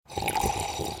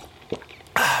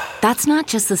That's not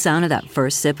just the sound of that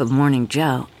first sip of Morning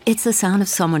Joe. It's the sound of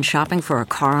someone shopping for a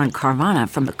car on Carvana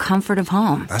from the comfort of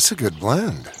home. That's a good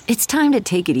blend. It's time to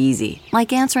take it easy,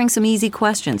 like answering some easy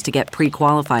questions to get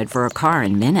pre-qualified for a car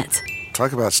in minutes.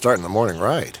 Talk about starting the morning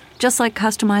right. Just like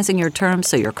customizing your terms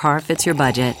so your car fits your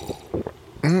budget.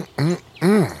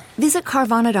 Visit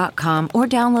Carvana.com or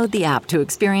download the app to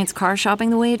experience car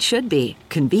shopping the way it should be.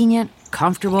 Convenient,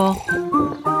 comfortable.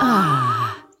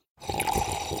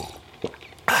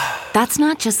 That's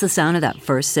not just the sound of that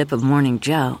first sip of Morning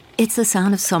Joe. It's the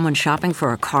sound of someone shopping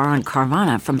for a car on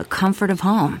Carvana from the comfort of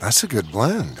home. That's a good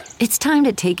blend. It's time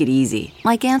to take it easy,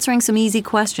 like answering some easy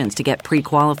questions to get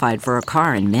pre-qualified for a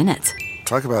car in minutes.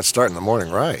 Talk about starting the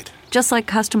morning right. Just like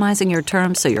customizing your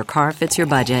terms so your car fits your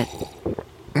budget.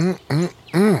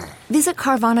 Visit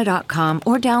Carvana.com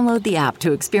or download the app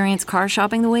to experience car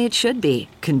shopping the way it should be.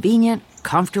 Convenient,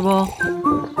 comfortable.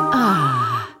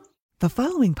 The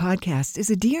following podcast is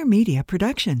a Dear Media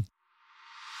production.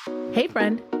 Hey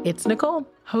friend, it's Nicole,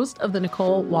 host of the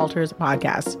Nicole Walters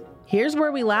podcast. Here's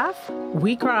where we laugh,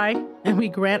 we cry, and we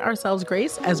grant ourselves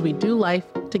grace as we do life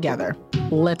together.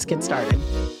 Let's get started.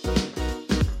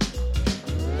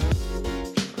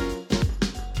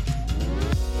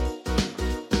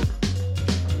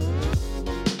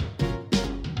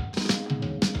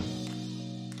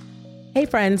 Hey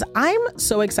friends, I'm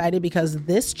so excited because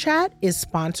this chat is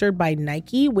sponsored by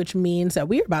Nike, which means that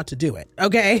we are about to do it,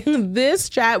 okay? This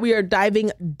chat, we are diving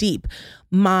deep.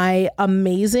 My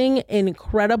amazing,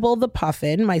 incredible The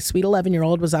Puffin, my sweet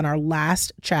 11-year-old, was on our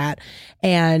last chat,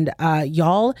 and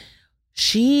y'all,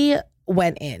 she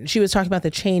went in. She was talking about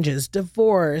the changes,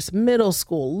 divorce, middle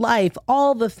school, life,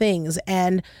 all the things,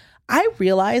 and I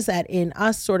realized that in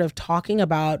us sort of talking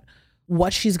about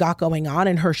what she's got going on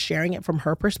and her sharing it from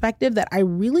her perspective, that I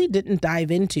really didn't dive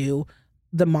into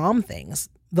the mom things,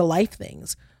 the life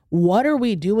things. What are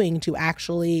we doing to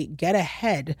actually get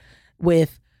ahead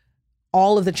with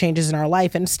all of the changes in our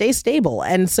life and stay stable?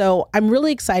 And so I'm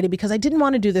really excited because I didn't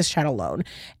want to do this chat alone.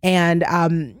 And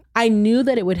I knew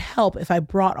that it would help if I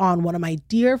brought on one of my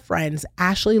dear friends,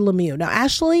 Ashley Lemieux. Now,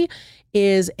 Ashley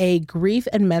is a grief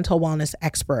and mental wellness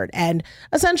expert. And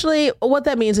essentially what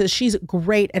that means is she's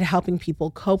great at helping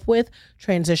people cope with,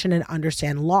 transition, and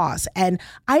understand loss. And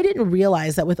I didn't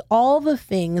realize that with all the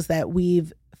things that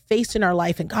we've faced in our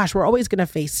life, and gosh, we're always going to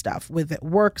face stuff with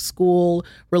work, school,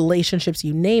 relationships,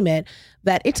 you name it,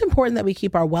 that it's important that we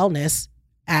keep our wellness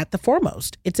at the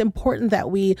foremost. It's important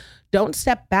that we don't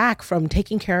step back from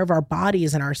taking care of our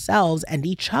bodies and ourselves and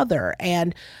each other.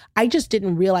 And I just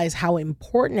didn't realize how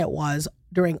important it was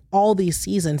during all these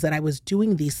seasons that I was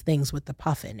doing these things with the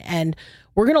Puffin. And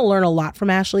we're going to learn a lot from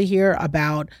Ashley here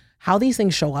about how these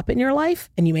things show up in your life,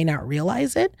 and you may not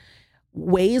realize it.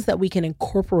 Ways that we can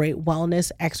incorporate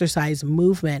wellness, exercise,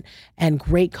 movement, and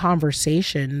great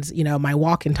conversations, you know, my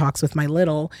walk and talks with my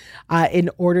little, in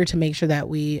order to make sure that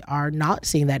we are not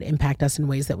seeing that impact us in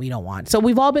ways that we don't want. So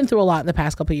we've all been through a lot in the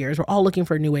past couple of years. We're all looking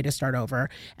for a new way to start over.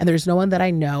 And there's no one that I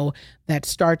know that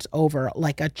starts over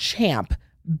like a champ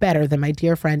better than my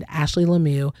dear friend, Ashley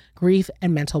Lemieux, grief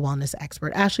and mental wellness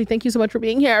expert. Ashley, thank you so much for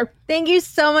being here. Thank you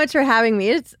so much for having me.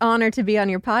 It's an honor to be on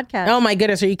your podcast. Oh my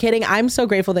goodness. Are you kidding? I'm so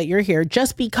grateful that you're here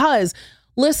just because,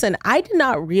 listen, I did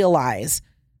not realize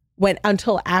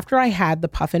until after I had the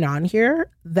Puffin on here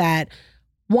that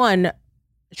one,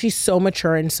 she's so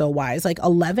mature and so wise. Like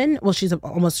 11, well,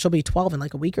 she'll be 12 in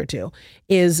like a week or two,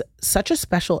 is such a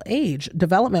special age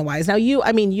development wise. Now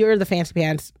you're the fancy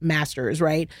pants masters,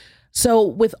 right? So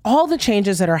with all the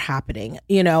changes that are happening,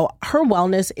 you know, her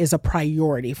wellness is a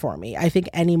priority for me. I think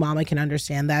any mama can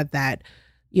understand that,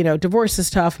 you know, divorce is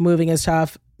tough, moving is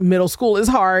tough, middle school is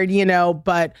hard, you know,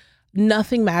 but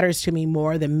nothing matters to me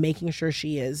more than making sure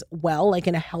she is well, like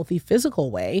in a healthy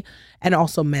physical way and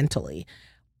also mentally.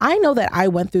 I know that I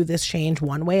went through this change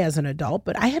one way as an adult,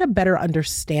 but I had a better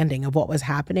understanding of what was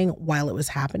happening while it was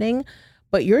happening.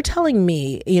 But you're telling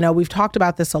me, you know, we've talked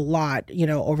about this a lot, you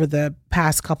know, over the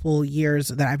past couple years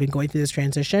that I've been going through this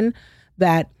transition,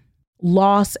 that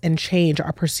loss and change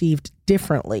are perceived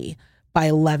differently by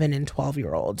 11 and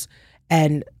 12-year-olds.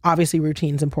 And obviously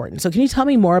routine is important. So can you tell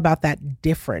me more about that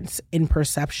difference in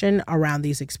perception around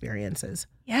these experiences?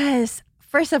 Yes.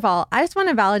 First of all, I just want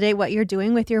to validate what you're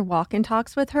doing with your walk and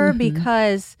talks with her,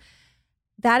 because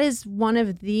that is one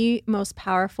of the most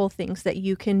powerful things that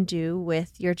you can do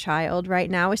with your child right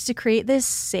now, is to create this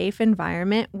safe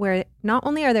environment where not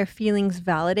only are their feelings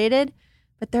validated,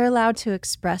 but they're allowed to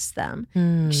express them.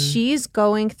 She's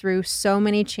going through so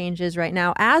many changes right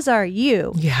now, as are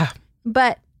you. Yeah.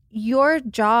 But your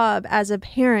job as a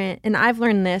parent, and I've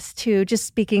learned this too, just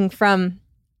speaking from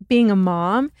being a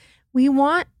mom, we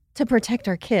want to protect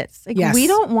our kids. Like, Yes. we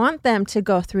don't want them to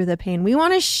go through the pain. We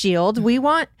want a shield. We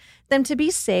want them to be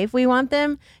safe. We want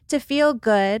them to feel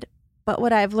good. But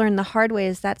what I've learned the hard way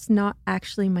is that's not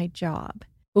actually my job.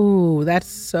 Ooh, that's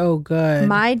so good.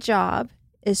 My job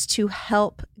is to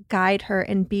help guide her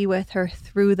and be with her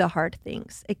through the hard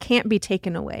things. It can't be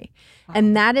taken away.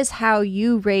 And that is how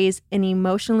you raise an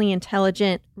emotionally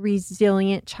intelligent,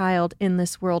 resilient child in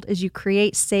this world, is you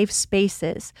create safe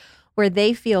spaces where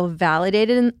they feel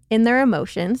validated in their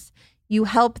emotions. You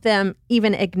help them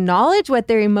even acknowledge what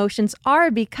their emotions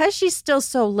are, because she's still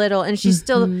so little and she's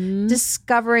still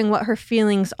discovering what her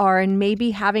feelings are and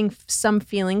maybe having some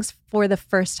feelings for the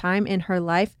first time in her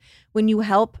life. When you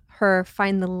help her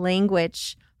find the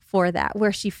language for that,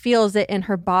 where she feels it in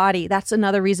her body, that's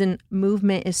another reason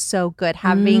movement is so good.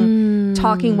 Having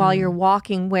talking while you're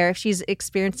walking, where if she's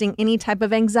experiencing any type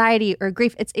of anxiety or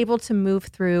grief, it's able to move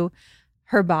through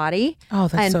her body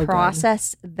and so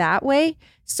process that way.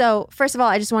 So first of all,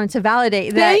 I just wanted to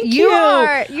validate that Thank you're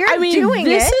I mean, doing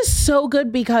this it. is so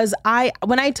good, because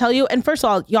when I tell you, and first of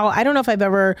all, y'all, I don't know if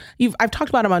I've talked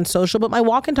about them on social, but my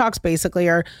walk and talks basically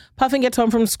are Puffin gets home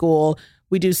from school,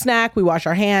 we do snack, we wash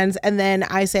our hands, and then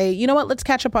I say, you know what, let's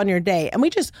catch up on your day. And we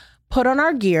just put on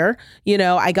our gear. You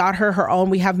know, I got her own,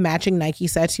 we have matching Nike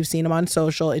sets. You've seen them on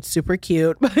social. It's super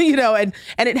cute, you know, and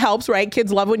it helps, right?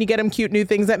 Kids love when you get them cute new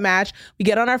things that match. We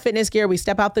get on our fitness gear, we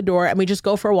step out the door, and we just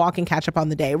go for a walk and catch up on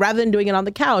the day. Rather than doing it on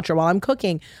the couch or while I'm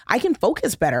cooking, I can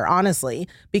focus better, honestly,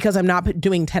 because I'm not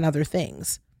doing 10 other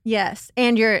things. Yes,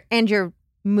 and you're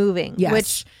moving, Yes.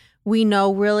 which we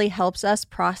know really helps us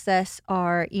process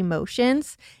our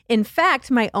emotions. In fact,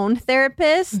 my own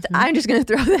therapist, I'm just going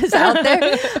to throw this out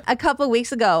there. A couple of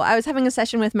weeks ago, I was having a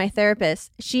session with my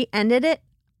therapist. She ended it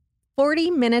 40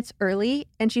 minutes early,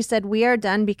 and she said, we are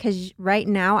done because right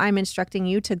now I'm instructing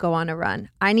you to go on a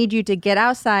run. I need you to get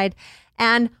outside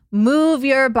and move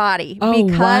your body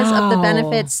because of the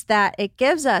benefits that it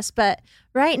gives us. But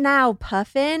right now,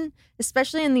 Puffin,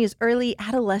 especially in these early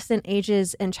adolescent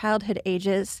ages and childhood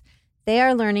ages, they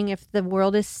are learning if the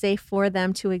world is safe for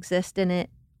them to exist in it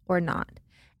or not.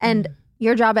 And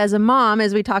your job as a mom,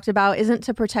 as we talked about, isn't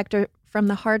to protect her from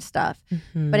the hard stuff,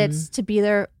 but it's to be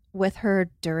there with her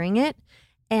during it.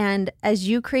 And as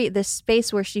you create this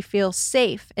space where she feels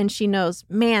safe and she knows,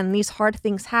 man, these hard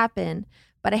things happen,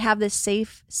 but I have this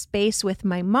safe space with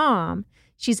my mom,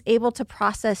 she's able to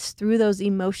process through those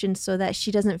emotions so that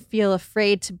she doesn't feel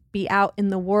afraid to be out in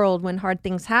the world when hard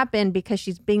things happen, because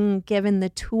she's being given the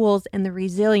tools and the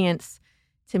resilience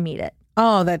to meet it.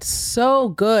 Oh, that's so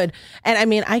good. And I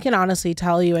mean, I can honestly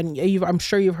tell you, and I'm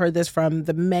sure you've heard this from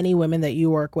the many women that you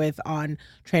work with on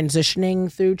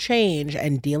transitioning through change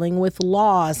and dealing with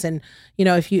loss. And, you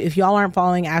know, if y'all aren't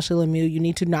following Ashley Lemieux, you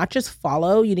need to not just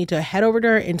follow, you need to head over to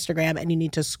her Instagram and you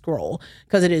need to scroll,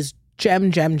 because it is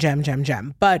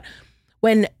gem. But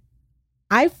when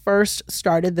I first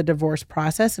started the divorce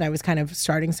process and I was kind of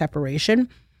starting separation,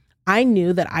 I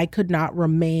knew that I could not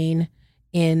remain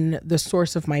in the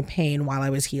source of my pain while I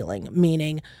was healing,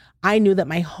 meaning I knew that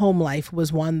my home life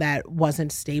was one that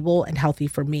wasn't stable and healthy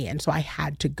for me. And so I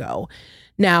had to go.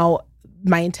 Now,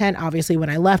 my intent, obviously, when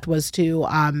I left was to,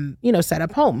 set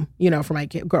up home, for my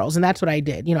girls. And that's what I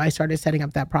did. I started setting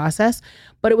up that process.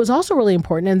 But it was also really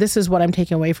important. And this is what I'm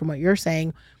taking away from what you're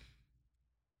saying.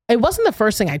 It wasn't the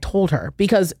first thing I told her,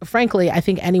 because frankly, I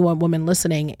think any woman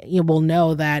listening will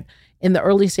know that in the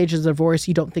early stages of divorce,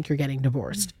 you don't think you're getting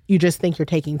divorced. You just think you're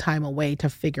taking time away to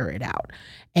figure it out.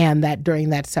 And that during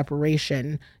that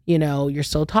separation, you're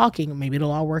still talking, maybe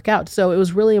it'll all work out. So it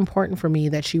was really important for me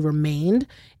that she remained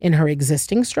in her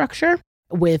existing structure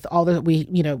with all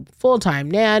the,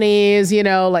 full-time nannies,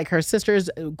 like her sisters,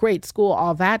 great school,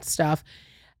 all that stuff.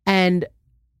 And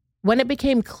when it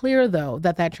became clear, though,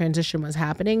 that transition was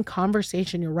happening,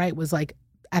 conversation, you're right, was like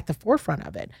at the forefront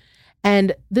of it.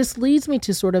 And this leads me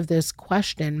to sort of this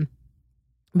question,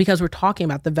 because we're talking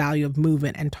about the value of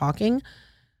movement and talking.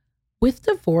 With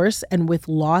divorce and with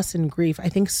loss and grief, I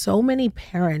think so many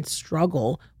parents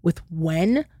struggle with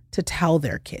when to tell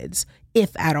their kids,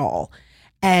 if at all.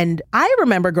 And I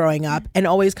remember growing up and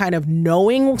always kind of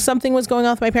knowing something was going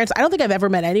on with my parents. I don't think I've ever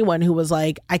met anyone who was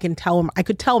like, I could tell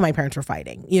my parents were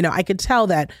fighting. I could tell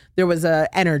that there was a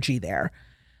energy there.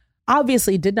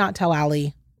 Obviously did not tell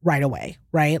Allie right away,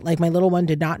 right? Like my little one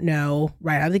did not know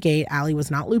right out of the gate. Allie was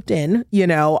not looped in,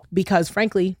 because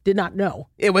frankly, did not know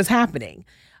it was happening.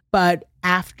 But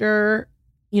after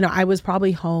I was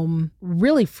probably home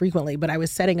really frequently, but I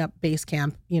was setting up base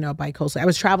camp, bi-coastally. I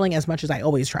was traveling as much as I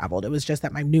always traveled. It was just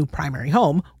that my new primary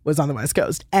home was on the West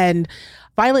Coast. And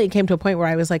finally, it came to a point where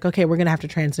I was like, okay, we're going to have to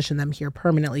transition them here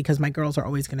permanently because my girls are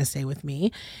always going to stay with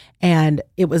me. And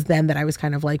it was then that I was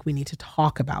kind of like, we need to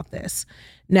talk about this.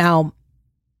 Now,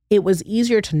 it was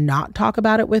easier to not talk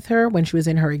about it with her when she was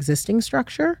in her existing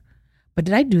structure. But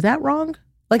did I do that wrong?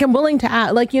 Like, I'm willing to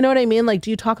ask, like, you know what I mean? Like, do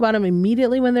you talk about them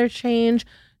immediately when there's change?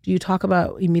 Do you talk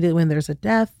about immediately when there's a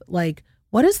death? Like,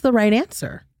 what is the right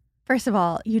answer? First of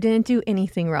all, you didn't do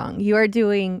anything wrong.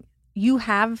 You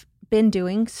have been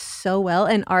doing so well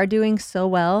and are doing so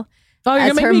well. Oh,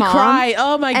 you're gonna make me cry.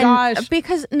 Oh my gosh.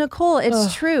 Because Nicole,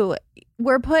 it's true.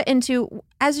 We're put into,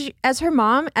 as her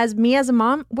mom, as me as a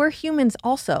mom, we're humans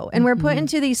also. And we're put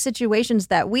into these situations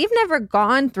that we've never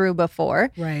gone through before.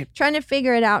 Right. Trying to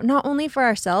figure it out, not only for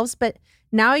ourselves, but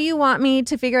now you want me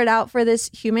to figure it out for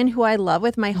this human who I love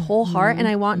with my whole heart and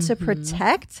I want to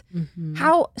protect.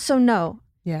 How? So no,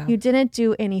 you didn't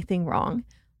do anything wrong.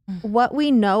 What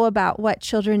we know about what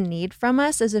children need from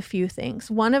us is a few things.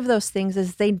 One of those things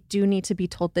is they do need to be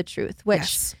told the truth,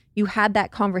 which you had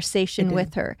that conversation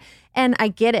with her. And I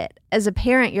get it. As a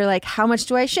parent, you're like, how much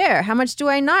do I share? How much do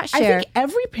I not share? I think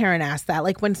every parent asks that.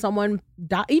 Like when someone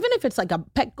dies, even if it's like a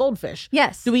pet goldfish.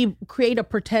 Yes. Do we create a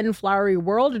pretend flowery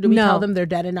world or do we tell them they're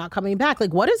dead and not coming back?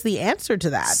 Like what is the answer to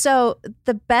that? So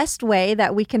the best way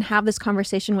that we can have this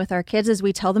conversation with our kids is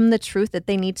we tell them the truth that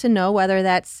they need to know, whether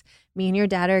that's me and your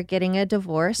dad are getting a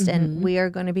divorce and we are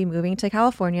going to be moving to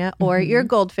California, or your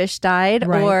goldfish died,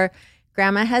 or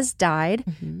grandma has died.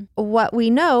 What we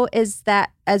know is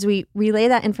that as we relay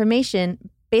that information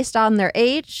based on their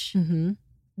age,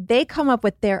 they come up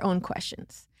with their own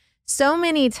questions. So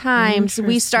many times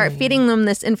we start feeding them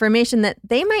this information that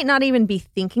they might not even be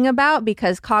thinking about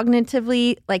because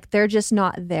cognitively, like they're just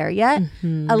not there yet.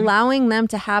 Allowing them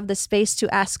to have the space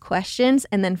to ask questions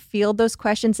and then field those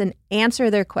questions and answer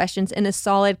their questions in a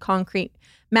solid, concrete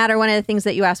matter. One of the things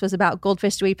that you asked was about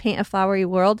goldfish. Do we paint a flowery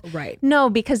world? Right. No,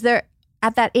 because they're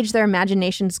at that age, their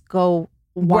imaginations go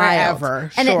wild.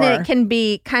 Wherever, and it can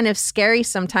be kind of scary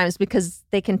sometimes because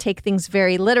they can take things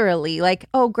very literally. Like,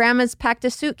 oh, grandma's packed a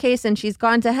suitcase and she's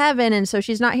gone to heaven and so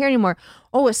she's not here anymore.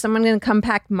 Oh, is someone going to come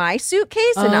pack my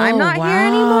suitcase and I'm not here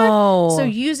anymore? So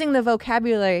using the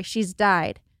vocabulary, she's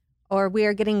died or we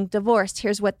are getting divorced.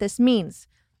 Here's what this means.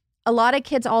 A lot of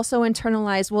kids also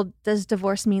internalize, well, does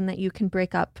divorce mean that you can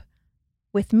break up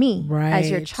with me as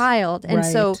your child? And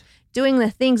so doing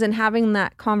the things and having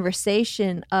that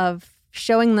conversation of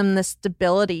showing them the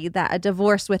stability that a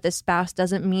divorce with a spouse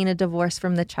doesn't mean a divorce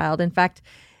from the child. In fact,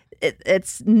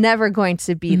 it's never going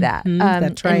to be that.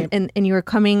 That's right. And you are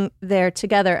coming there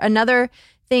together. Another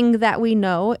thing that we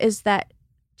know is that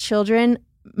children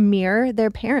mirror their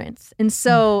parents. And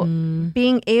so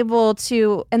being able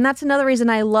to, and that's another reason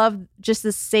I love just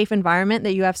this safe environment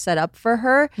that you have set up for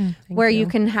her, where you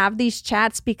can have these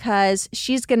chats because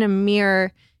she's going to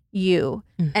mirror you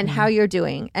and how you're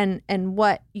doing and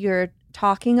what you're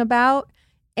talking about.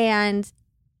 And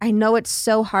I know it's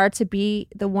so hard to be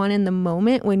the one in the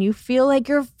moment when you feel like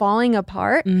you're falling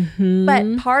apart,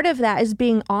 but part of that is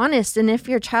being honest. And if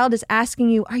your child is asking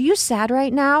you, are you sad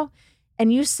right now?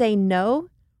 And you say no,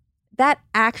 that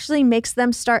actually makes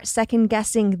them start second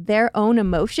guessing their own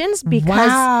emotions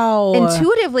because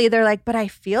intuitively they're like, but I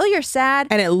feel you're sad.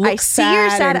 And it looks I see you're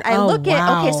sad. I look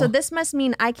wow. okay, so this must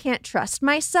mean I can't trust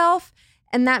myself.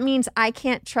 And that means I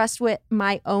can't trust with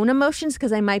my own emotions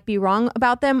because I might be wrong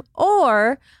about them.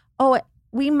 Or,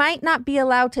 we might not be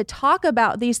allowed to talk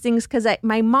about these things because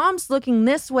my mom's looking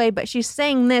this way, but she's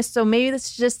saying this. So maybe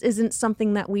this just isn't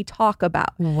something that we talk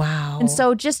about. Wow. And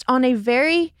so just on a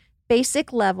very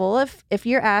basic level, if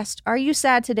you're asked, are you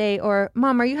sad today? Or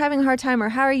mom, are you having a hard time? Or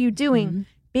how are you doing?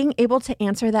 Being able to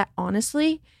answer that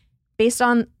honestly based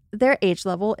on their age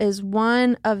level is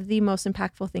one of the most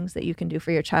impactful things that you can do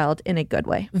for your child in a good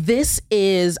way. This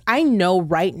is, I know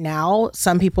right now,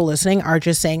 some people listening are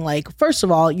just saying like, first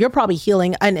of all, you're probably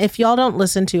healing. And if y'all don't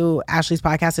listen to Ashley's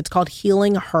podcast, it's called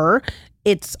Healing Her.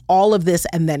 It's all of this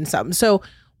and then some. So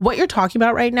what you're talking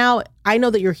about right now, I know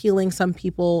that you're healing some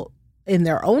people in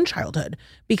their own childhood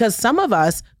because some of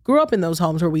us grew up in those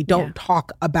homes where we don't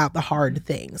talk about the hard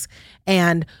things.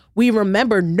 And we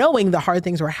remember knowing the hard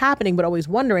things were happening, but always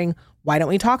wondering, why don't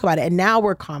we talk about it? And now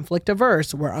we're conflict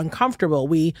averse. We're uncomfortable.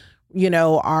 We,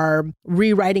 are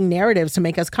rewriting narratives to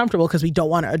make us comfortable because we don't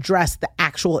want to address the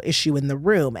actual issue in the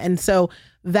room. And so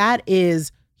that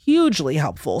is hugely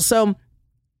helpful. So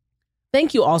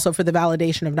thank you also for the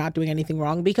validation of not doing anything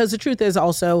wrong, because the truth is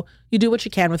also you do what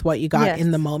you can with what you got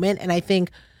in the moment. And I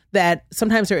think that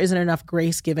sometimes there isn't enough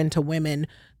grace given to women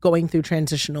going through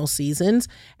transitional seasons,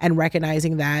 and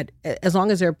recognizing that as long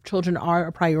as their children are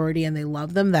a priority and they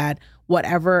love them, that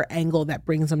whatever angle that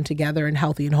brings them together and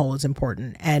healthy and whole is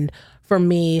important. And for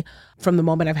me, from the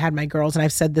moment I've had my girls, and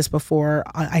I've said this before,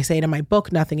 I say it in my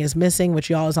book, Nothing is Missing, which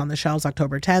y'all is on the shelves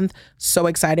October 10th. So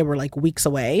excited. We're like weeks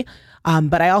away.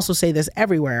 But I also say this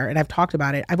everywhere, and I've talked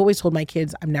about it. I've always told my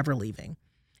kids I'm never leaving.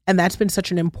 And that's been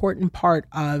such an important part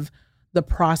of the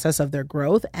process of their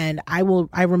growth. And I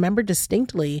remember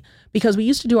distinctly, because we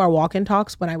used to do our walk-in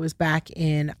talks when I was back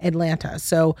in Atlanta.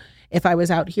 So if I was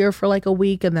out here for like a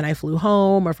week and then I flew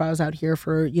home, or if I was out here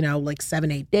for, like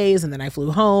 7-8 days and then I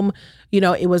flew home,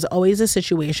 it was always a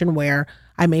situation where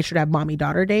I made sure to have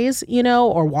mommy-daughter days,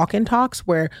 or walk-in talks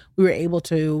where we were able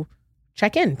to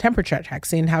check in, temperature check,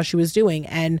 seeing how she was doing.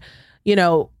 And,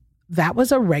 that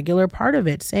was a regular part of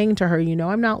it, saying to her,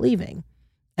 I'm not leaving.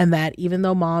 And that even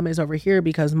though mom is over here,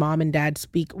 because mom and dad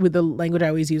speak with the language I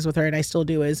always use with her, and I still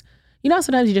do, is,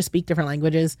 sometimes you just speak different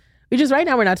languages. Right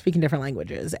now we're not speaking different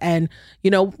languages. And, you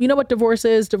know what divorce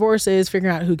is? Divorce is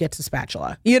figuring out who gets a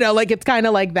spatula, it's kind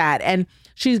of like that. And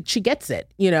she gets it,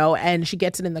 and she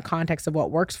gets it in the context of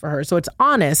what works for her. So it's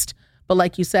honest, but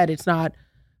like you said, it's not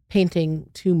painting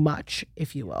too much,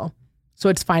 if you will. So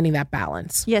it's finding that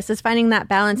balance. Yes, it's finding that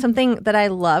balance. Something that I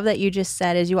love that you just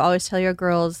said is you always tell your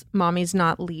girls, mommy's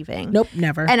not leaving. Nope,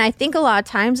 never. And I think a lot of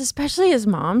times, especially as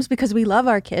moms, because we love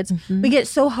our kids, we get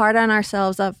so hard on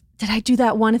ourselves of, did I do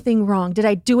that one thing wrong? Did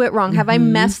I do it wrong? Have I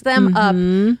messed them up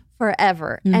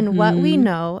forever? And what we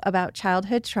know about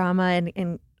childhood trauma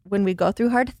and when we go through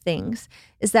hard things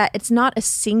is that it's not a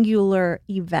singular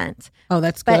event. Oh,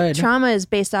 that's but good. But trauma is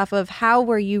based off of how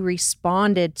were you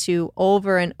responded to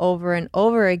over and over and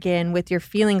over again with your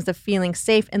feelings of feeling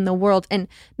safe in the world. And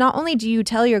not only do you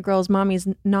tell your girls mommy's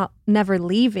never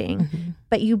leaving,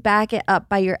 but you back it up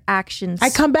by your actions. I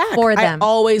come back for them. I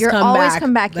always You're come always back.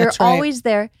 come back. That's You're right. always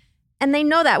there. And they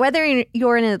know that whether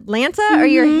you're in Atlanta or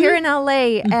you're here in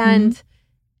LA,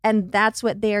 and that's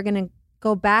what they are going to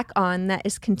go back on, that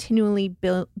is continually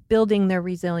building their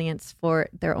resilience for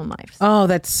their own lives. Oh,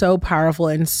 that's so powerful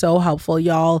and so helpful,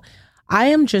 y'all. I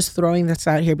am just throwing this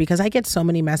out here because I get so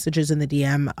many messages in the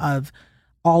DM of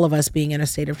all of us being in a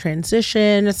state of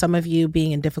transition, some of you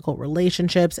being in difficult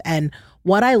relationships. And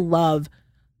what I love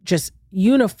just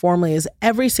uniformly is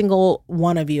every single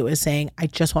one of you is saying, I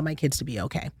just want my kids to be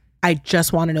okay. I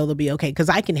just want to know they'll be okay because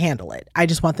I can handle it. I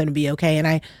just want them to be okay.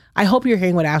 And I hope you're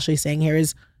hearing what Ashley's saying here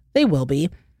is they will be,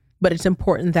 but it's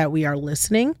important that we are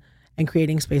listening and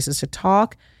creating spaces to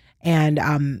talk. And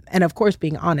of course,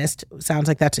 being honest sounds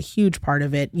like that's a huge part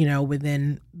of it,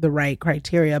 within the right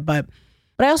criteria. But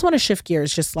I also want to shift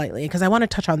gears just slightly because I want to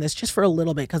touch on this just for a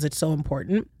little bit because it's so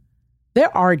important.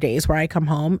 There are days where I come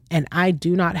home and I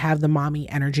do not have the mommy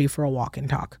energy for a walk and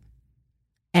talk.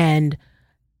 And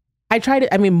I try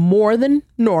to, more than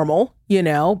normal,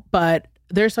 but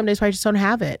there's some days where I just don't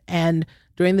have it. And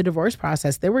during the divorce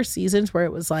process, there were seasons where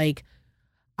it was like,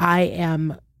 I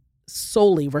am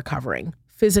solely recovering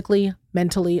physically,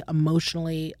 mentally,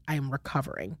 emotionally. I am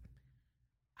recovering.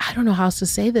 I don't know how else to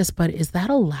say this, but is that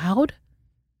allowed?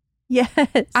 Yes.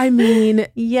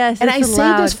 Yes. And I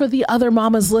say this for the other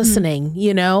mamas listening,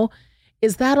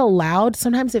 is that allowed?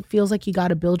 Sometimes it feels like you got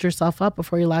to build yourself up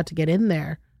before you're allowed to get in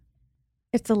there.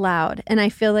 It's allowed. And I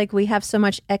feel like we have so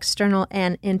much external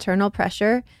and internal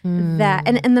pressure that,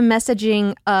 and the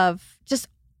messaging of just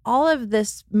all of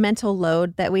this mental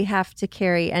load that we have to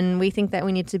carry. And we think that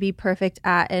we need to be perfect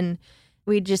at, and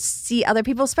we just see other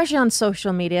people, especially on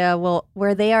social media,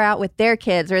 where they are out with their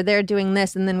kids or they're doing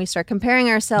this. And then we start comparing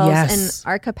ourselves and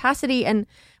our capacity. And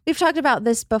we've talked about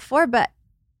this before, but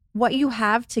what you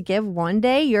have to give one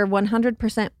day, your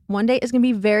 100% one day is going to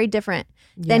be very different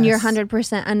than your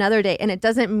 100% another day. And it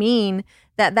doesn't mean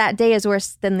that that day is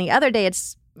worse than the other day.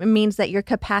 It means that your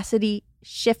capacity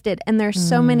shifted. And there's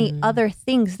so many other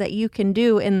things that you can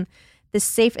do in the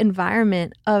safe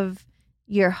environment of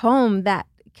your home that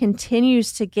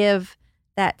continues to give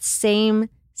that same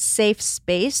safe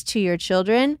space to your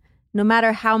children, no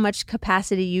matter how much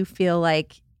capacity you feel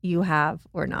like you have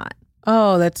or not.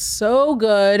 Oh, that's so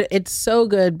good. It's so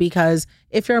good because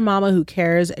if you're a mama who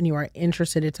cares and you are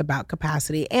interested, it's about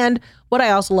capacity. And what I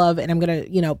also love, and I'm going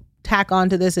to, tack on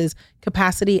to this, is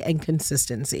capacity and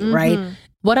consistency, right?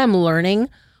 What I'm learning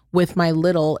with my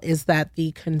little is that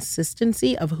the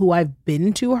consistency of who I've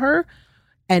been to her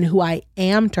and who I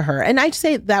am to her. And I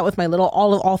say that with my little,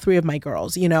 all three of my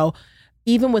girls,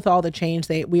 even with all the change,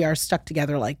 we are stuck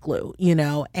together like glue,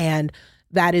 and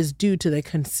that is due to the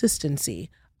consistency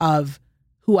of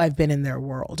who I've been in their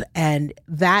world. And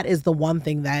that is the one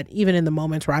thing that even in the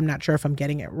moments where I'm not sure if I'm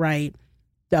getting it right,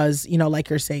 does, like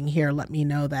you're saying here, let me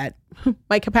know that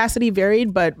my capacity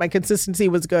varied, but my consistency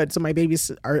was good. So my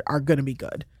babies are going to be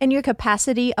good. And your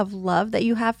capacity of love that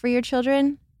you have for your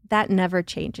children, that never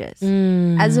changes.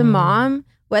 As a mom,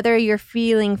 whether you're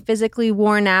feeling physically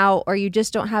worn out or you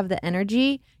just don't have the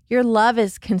energy, your love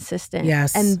is consistent.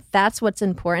 Yes. And that's what's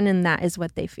important, and that is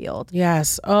what they feel.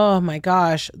 Yes. Oh my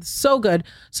gosh. So good.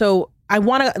 So I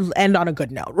want to end on a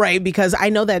good note, right? Because I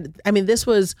know that, this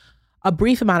was a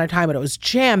brief amount of time, but it was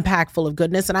jam-packed full of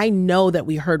goodness. And I know that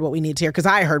we heard what we need to hear because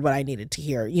I heard what I needed to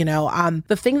hear.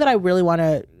 The thing that I really want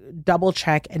to double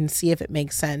check and see if it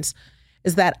makes sense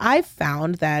is that I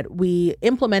found that we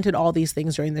implemented all these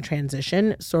things during the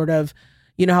transition, sort of,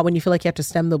 how when you feel like you have to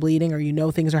stem the bleeding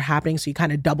or things are happening, so you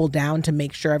kind of double down to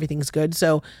make sure everything's good.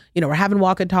 So, we're having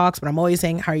walk and talks, but I'm always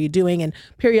saying, how are you doing? And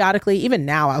periodically, even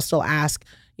now, I'll still ask,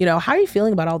 how are you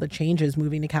feeling about all the changes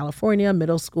moving to California,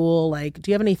 middle school? Like,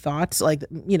 do you have any thoughts? Like,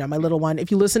 my little one,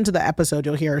 if you listen to the episode,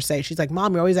 you'll hear her say, she's like,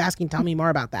 Mom, you're always asking, tell me more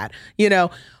about that,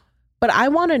 But I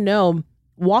want to know,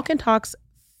 walk and talks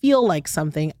feel like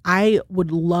something I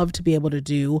would love to be able to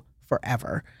do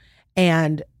forever.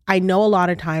 And I know a lot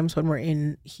of times when we're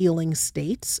in healing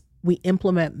states, we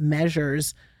implement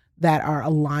measures that are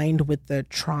aligned with the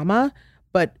trauma,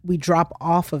 but we drop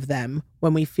off of them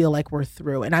when we feel like we're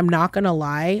through. And I'm not going to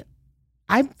lie,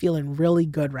 I'm feeling really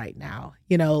good right now.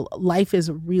 Life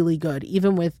is really good.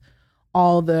 Even with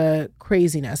all the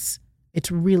craziness,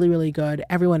 it's really, really good.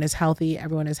 Everyone is healthy.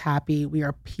 Everyone is happy. We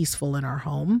are peaceful in our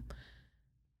home.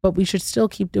 But we should still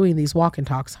keep doing these walk and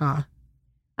talks, huh?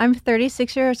 I'm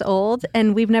 36 years old,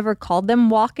 and we've never called them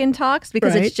walk and talks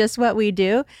because Right. It's just what we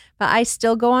do. But I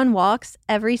still go on walks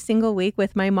every single week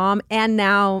with my mom and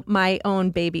now my own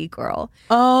baby girl.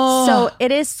 Oh, So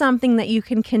it is something that you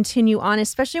can continue on,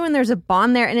 especially when there's a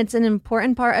bond there and it's an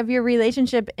important part of your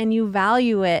relationship and you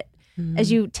value it.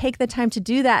 As you take the time to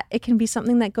do that, it can be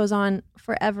something that goes on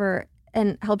forever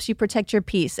and helps you protect your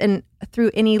peace. And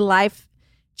through any life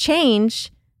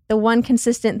change, the one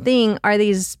consistent thing are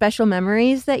these special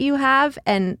memories that you have.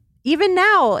 And even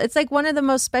now, it's like one of the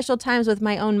most special times with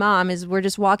my own mom is we're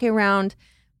just walking around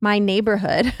my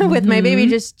neighborhood with my baby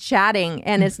just chatting.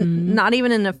 And it's not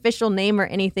even an official name or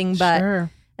anything, but sure.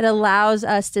 it allows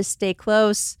us to stay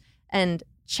close and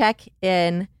check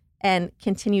in and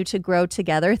continue to grow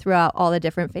together throughout all the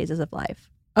different phases of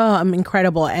life. Oh, I'm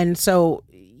incredible. And so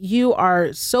you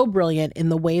are so brilliant in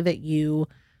the way that you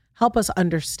help us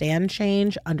understand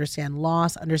change, understand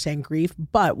loss, understand grief.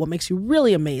 But what makes you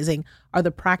really amazing are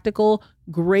the practical,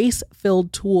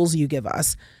 grace-filled tools you give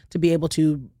us to be able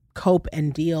to cope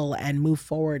and deal and move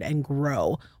forward and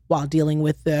grow while dealing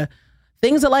with the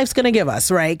things that life's going to give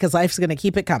us, right? Because life's going to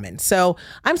keep it coming. So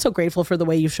I'm so grateful for the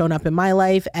way you've shown up in my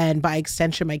life and by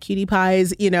extension, my cutie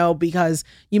pies, because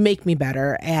you make me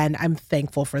better. And I'm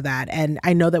thankful for that. And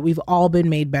I know that we've all been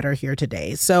made better here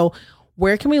today. So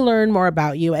where can we learn more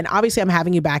about you? And obviously I'm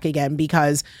having you back again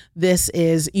because this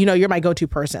is, you're my go-to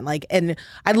person. Like, and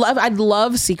I'd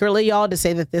love secretly, y'all, to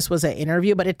say that this was an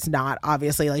interview, but it's not,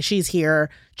 obviously. Like, she's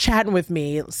here chatting with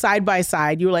me side by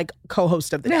side. You're like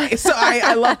co-host of the day. So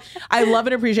I love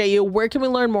and appreciate you. Where can we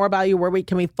learn more about you?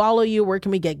 Can we follow you? Where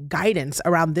can we get guidance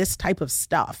around this type of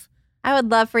stuff? I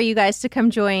would love for you guys to come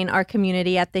join our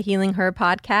community at the Healing Her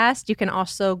podcast. You can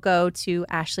also go to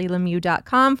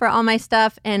ashleylemieux.com for all my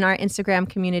stuff and our Instagram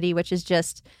community, which is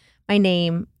just my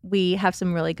name. We have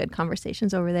some really good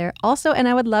conversations over there also, and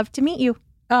I would love to meet you.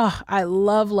 Oh, I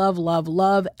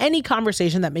love any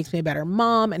conversation that makes me a better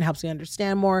mom and helps me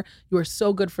understand more. You are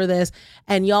so good for this.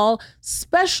 And y'all,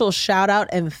 special shout out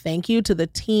and thank you to the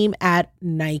team at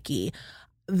Nike.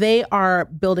 They are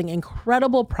building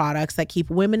incredible products that keep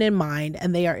women in mind,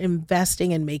 and they are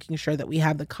investing in making sure that we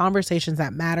have the conversations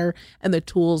that matter and the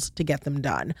tools to get them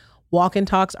done. Walk and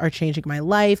talks are changing my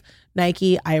life.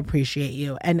 Nike, I appreciate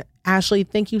you. And Ashley,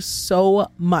 thank you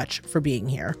so much for being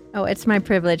here. Oh, it's my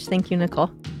privilege. Thank you,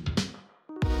 Nicole.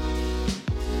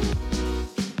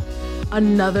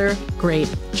 Another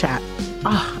great chat.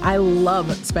 Oh, I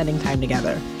love spending time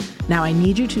together. Now I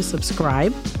need you to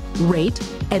subscribe, rate,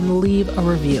 and leave a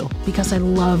review because I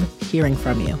love hearing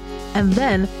from you. And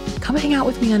then come hang out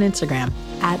with me on Instagram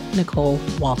at Nicole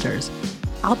Walters.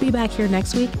 I'll be back here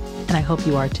next week, and I hope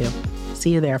you are too. See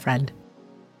you there, friend.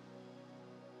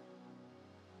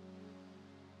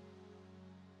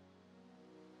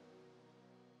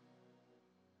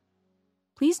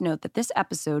 Please note that this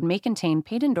episode may contain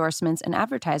paid endorsements and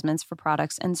advertisements for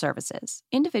products and services.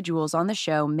 Individuals on the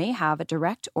show may have a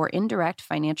direct or indirect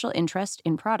financial interest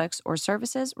in products or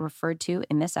services referred to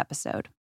in this episode.